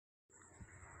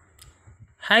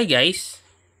Hi guys!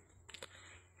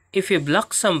 If you block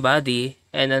somebody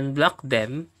and unblock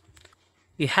them,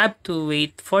 you have to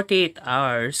wait 48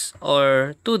 hours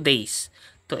or 2 days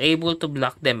to able to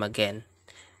block them again.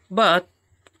 But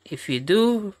if you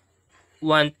do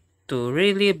want to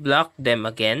really block them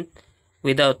again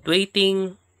without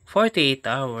waiting 48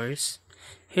 hours,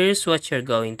 here's what you're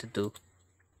going to do.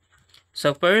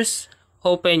 So first,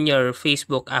 open your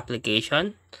Facebook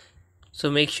application. So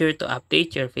make sure to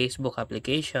update your Facebook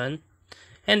application.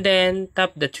 And then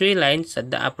tap the three lines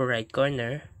at the upper right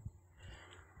corner.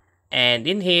 And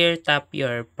in here, tap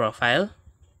your profile.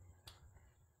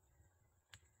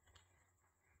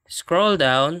 Scroll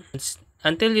down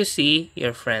until you see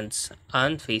your friends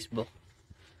on Facebook.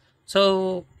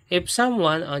 So if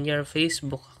someone on your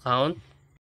Facebook account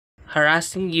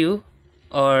harassing you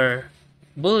or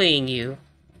bullying you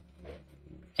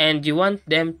and you want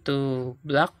them to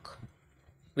block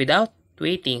without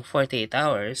waiting 48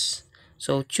 hours,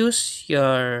 so choose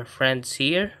your friends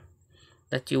here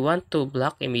that you want to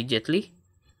block immediately.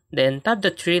 Then tap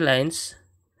the three lines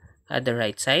at the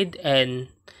right side and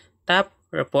tap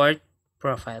report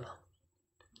profile.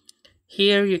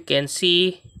 Here you can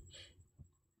see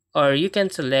or you can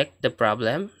select the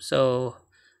problem. So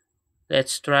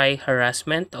let's try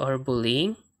harassment or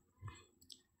bullying.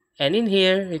 And in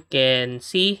here you can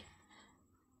see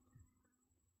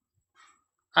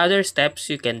other steps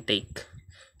you can take.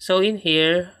 So in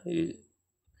here,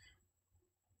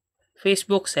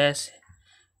 Facebook says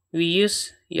we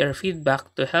use your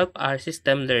feedback to help our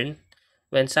system learn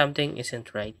when something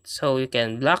isn't right. So you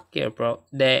can block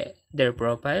their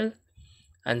profile,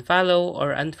 unfollow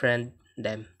or unfriend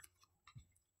them.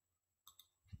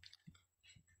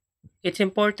 It's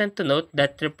important to note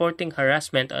that reporting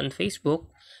harassment on Facebook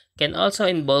can also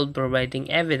involve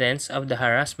providing evidence of the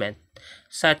harassment,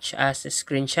 such as a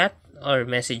screenshot or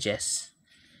messages.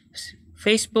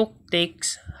 Facebook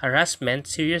takes harassment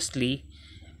seriously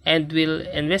and will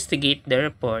investigate the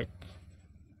report.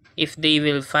 If they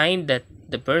will find that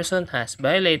the person has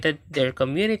violated their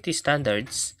community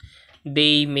standards,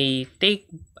 they may take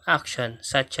action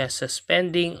such as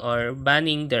suspending or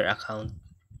banning their account.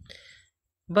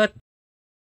 But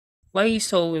why is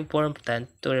so important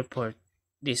to report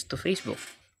this to Facebook?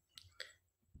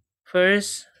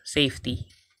 First, safety.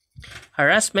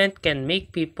 Harassment can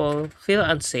make people feel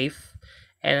unsafe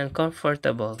and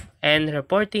uncomfortable, and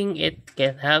reporting it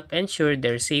can help ensure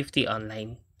their safety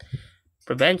online.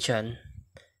 Prevention.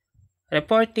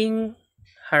 Reporting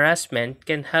harassment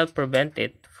can help prevent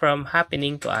it from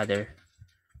happening to others.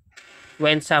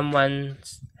 When someone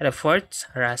reports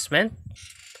harassment,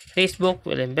 Facebook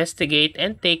will investigate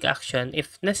and take action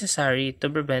if necessary to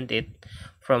prevent it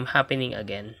from happening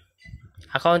again.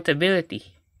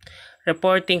 Accountability.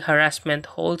 Reporting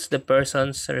harassment holds the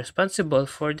persons responsible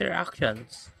for their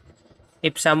actions.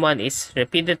 If someone is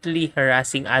repeatedly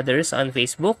harassing others on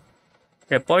Facebook,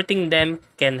 reporting them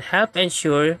can help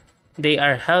ensure they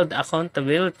are held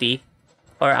accountable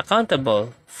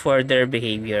for their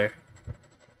behavior.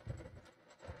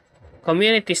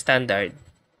 Community standard.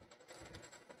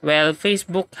 Well,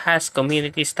 Facebook has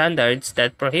community standards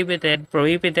that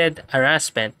prohibited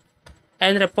harassment,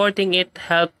 and reporting it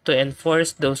helped to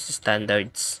enforce those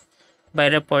standards. By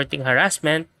reporting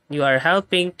harassment, you are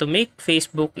helping to make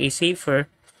Facebook a safer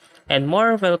and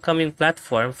more welcoming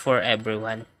platform for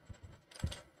everyone.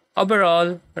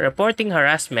 Overall, reporting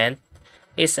harassment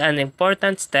is an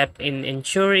important step in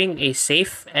ensuring a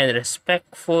safe and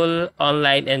respectful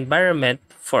online environment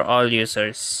for all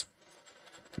users.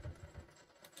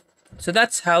 So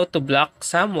that's how to block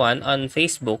someone on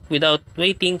Facebook without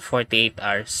waiting 48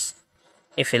 hours.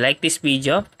 If you like this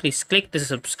video, please click the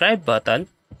subscribe button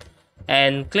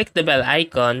and click the bell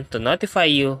icon to notify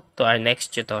you to our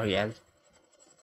next tutorial.